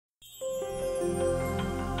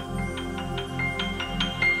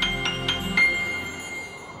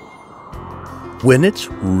When it's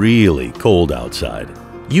really cold outside,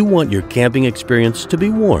 you want your camping experience to be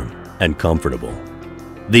warm and comfortable.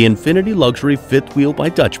 The Infinity Luxury Fifth Wheel by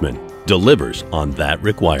Dutchmen delivers on that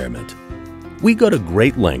requirement. We go to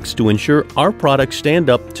great lengths to ensure our products stand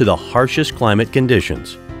up to the harshest climate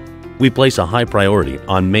conditions. We place a high priority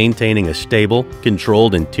on maintaining a stable,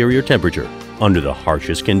 controlled interior temperature under the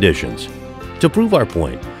harshest conditions. To prove our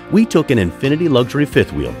point, we took an Infinity Luxury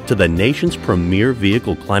Fifth Wheel to the nation's premier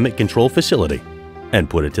vehicle climate control facility and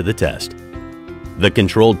put it to the test. The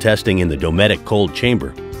controlled testing in the Dometic cold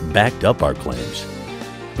chamber backed up our claims.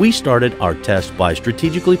 We started our test by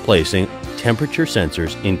strategically placing temperature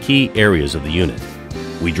sensors in key areas of the unit.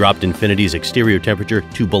 We dropped Infinity's exterior temperature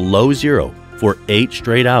to below zero for 8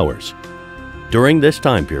 straight hours. During this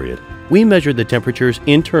time period, we measured the temperatures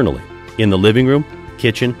internally in the living room,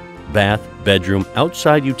 kitchen, bath, bedroom,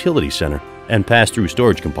 outside utility center, and pass-through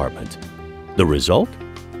storage compartment. The result?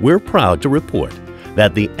 We're proud to report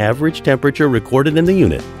that the average temperature recorded in the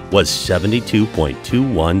unit was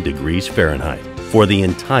 72.21 degrees Fahrenheit for the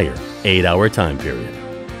entire 8-hour time period.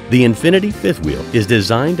 The Infinity Fifth Wheel is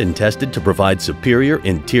designed and tested to provide superior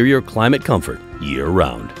interior climate comfort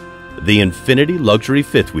year-round. The Infinity Luxury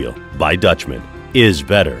Fifth Wheel by Dutchmen is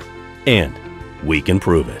better, and we can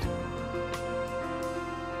prove it.